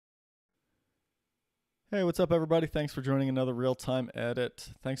Hey, what's up, everybody? Thanks for joining another real-time edit.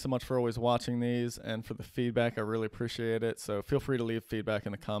 Thanks so much for always watching these and for the feedback. I really appreciate it. So feel free to leave feedback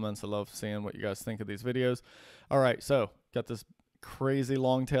in the comments. I love seeing what you guys think of these videos. All right, so got this crazy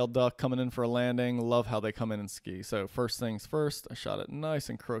long-tailed duck coming in for a landing. Love how they come in and ski. So first things first, I shot it nice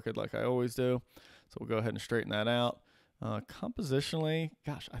and crooked like I always do. So we'll go ahead and straighten that out. Compositionally,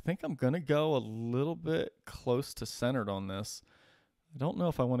 gosh, I think I'm going to go a little bit close to centered on this. I don't know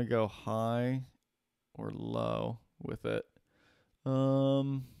if I want to go high or low with it.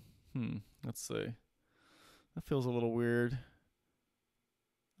 Let's see. That feels a little weird.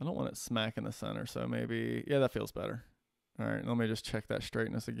 I don't want it smack in the center, so maybe, yeah, that feels better. All right, let me just check that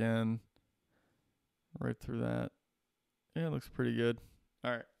straightness again. Right through that. Yeah, it looks pretty good.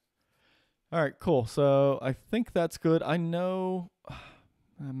 All right. All right, cool. So I think that's good. I know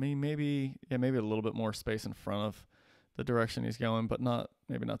maybe a little bit more space in front of the direction he's going, but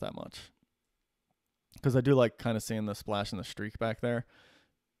maybe not that much. Because I do like kind of seeing the splash and the streak back there.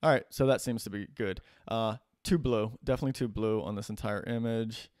 All right, so that seems to be good. Too blue, definitely too blue on this entire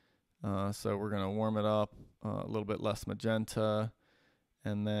image. So we're going to warm it up a little bit less magenta.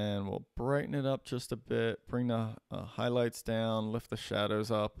 And then we'll brighten it up just a bit, bring the highlights down, lift the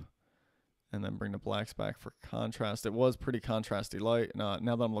shadows up, and then bring the blacks back for contrast. It was pretty contrasty light. Now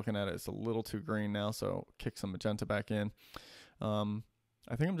that I'm looking at it, it's a little too green now, so kick some magenta back in.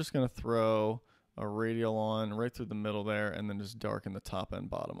 I think I'm just going to throw a radial on right through the middle there and then just darken the top and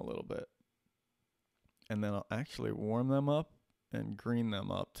bottom a little bit. And then I'll actually warm them up and green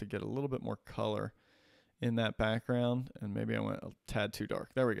them up to get a little bit more color in that background. And maybe I went a tad too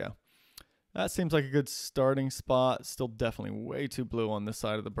dark. There we go. That seems like a good starting spot. Still definitely way too blue on this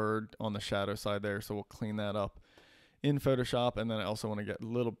side of the bird on the shadow side there. So we'll clean that up in Photoshop. And then I also want to get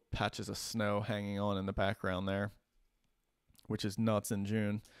little patches of snow hanging on in the background there, which is nuts in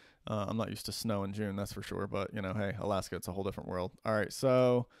June. I'm not used to snow in June, that's for sure. But, you know, hey, Alaska, it's a whole different world. All right,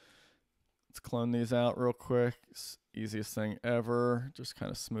 so let's clone these out real quick. It's easiest thing ever. Just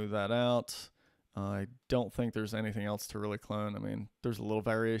kind of smooth that out. I don't think there's anything else to really clone. I mean, there's a little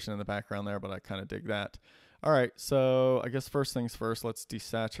variation in the background there, but I kind of dig that. All right, so I guess first things first, let's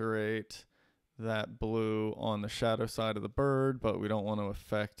desaturate that blue on the shadow side of the bird, but we don't want to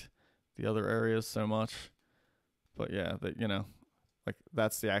affect the other areas so much. But yeah, you know, like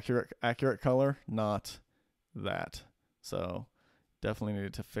that's the accurate color, not that. So definitely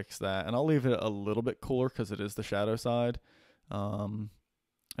needed to fix that. And I'll leave it a little bit cooler because it is the shadow side. And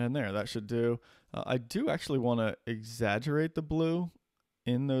there, that should do. I do actually want to exaggerate the blue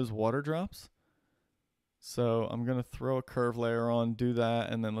in those water drops. So I'm going to throw a curve layer on, do that,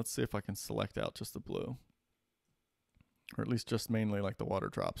 and then let's see if I can select out just the blue. Or at least just mainly like the water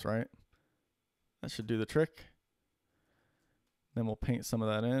drops, right? That should do the trick. Then we'll paint some of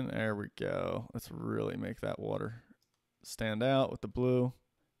that in. There we go. Let's really make that water stand out with the blue.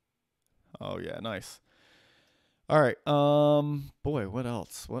 Oh yeah, nice. All right. Boy, what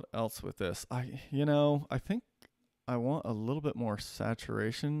else? What else with this? I think I want a little bit more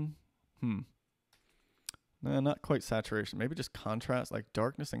saturation. No, not quite saturation. Maybe just contrast, like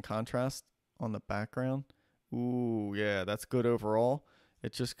darkness and contrast on the background. Ooh, yeah, that's good overall.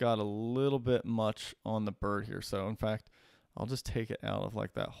 It just got a little bit much on the bird here. So in fact, I'll just take it out of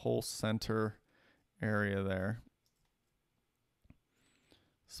like that whole center area there,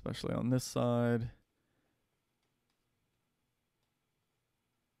 especially on this side.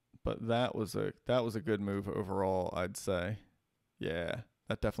 But that was a good move overall, I'd say. Yeah,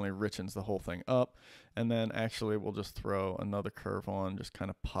 that definitely richens the whole thing up. And then actually we'll just throw another curve on, just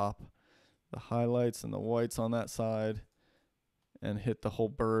kind of pop the highlights and the whites on that side and hit the whole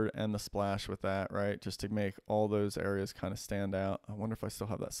bird and the splash with that, right? Just to make all those areas kind of stand out. I wonder if I still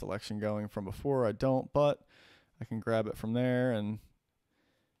have that selection going from before. I don't, but I can grab it from there and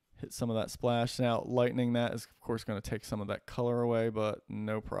hit some of that splash. Now, lightening that is, of course, going to take some of that color away, but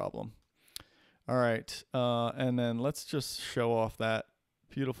no problem. All right, and then let's just show off that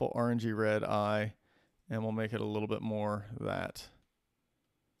beautiful orangey red eye, and we'll make it a little bit more that.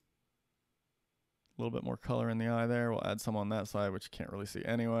 A little bit more color in the eye there. We'll add some on that side, which you can't really see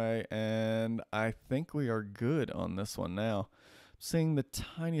anyway. And I think we are good on this one now. Seeing the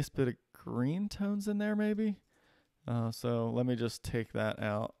tiniest bit of green tones in there, maybe. So let me just take that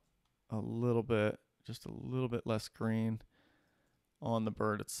out a little bit, just a little bit less green on the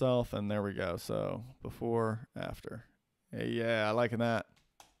bird itself. And there we go. So before, after. Hey, yeah, I like that.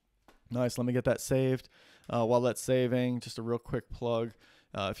 Nice. Let me get that saved. While that's saving, just a real quick plug.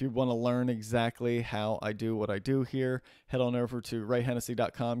 If you want to learn exactly how I do what I do here, head on over to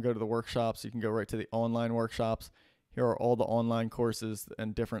rayhennessy.com, go to the workshops. You can go right to the online workshops. Here are all the online courses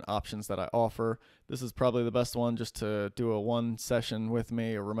and different options that I offer. This is probably the best one just to do a one session with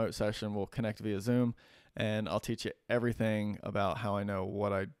me, a remote session. We'll connect via Zoom, and I'll teach you everything about how I know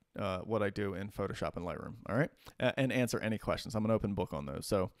what I do in Photoshop and Lightroom. All right, and answer any questions. I'm an open book on those.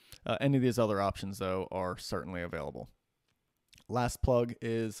 So any of these other options though are certainly available. Last plug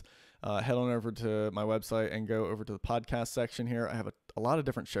is head on over to my website and go over to the podcast section here. I have a lot of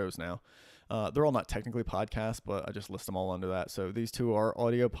different shows now. They're all not technically podcasts, but I just list them all under that. So these two are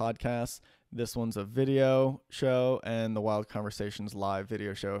audio podcasts. This one's a video show, and the Wild Conversations live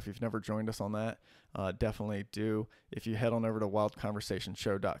video show. If you've never joined us on that, definitely do. If you head on over to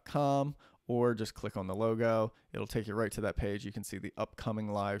wildconversationshow.com or just click on the logo, it'll take you right to that page. You can see the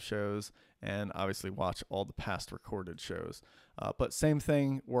upcoming live shows and obviously watch all the past recorded shows. But same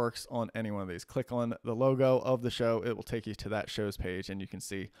thing works on any one of these. Click on the logo of the show. It will take you to that show's page, and you can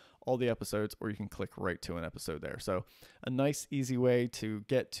see all the episodes, or you can click right to an episode there. So a nice, easy way to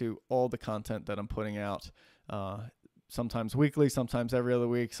get to all the content that I'm putting out, sometimes weekly, sometimes every other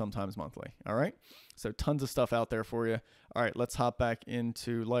week, sometimes monthly. All right. So tons of stuff out there for you. All right, let's hop back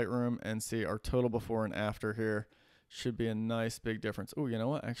into Lightroom and see our total before and after here. Should be a nice big difference. Oh, you know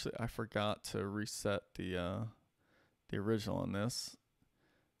what? Actually, I forgot to reset the original on this.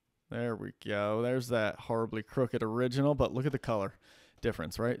 There we go. There's that horribly crooked original, but look at the color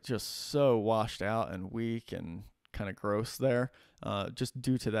difference, right? Just so washed out and weak and kind of gross there, just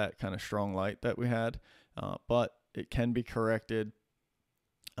due to that kind of strong light that we had. But it can be corrected.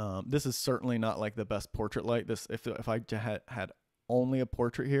 This is certainly not like the best portrait light. This, if I had only a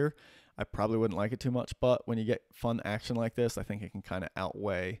portrait here, I probably wouldn't like it too much. But when you get fun action like this, I think it can kind of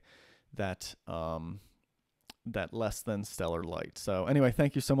outweigh that that less than stellar light. So anyway,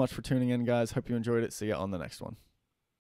 thank you so much for tuning in, guys. Hope you enjoyed it. See you on the next one.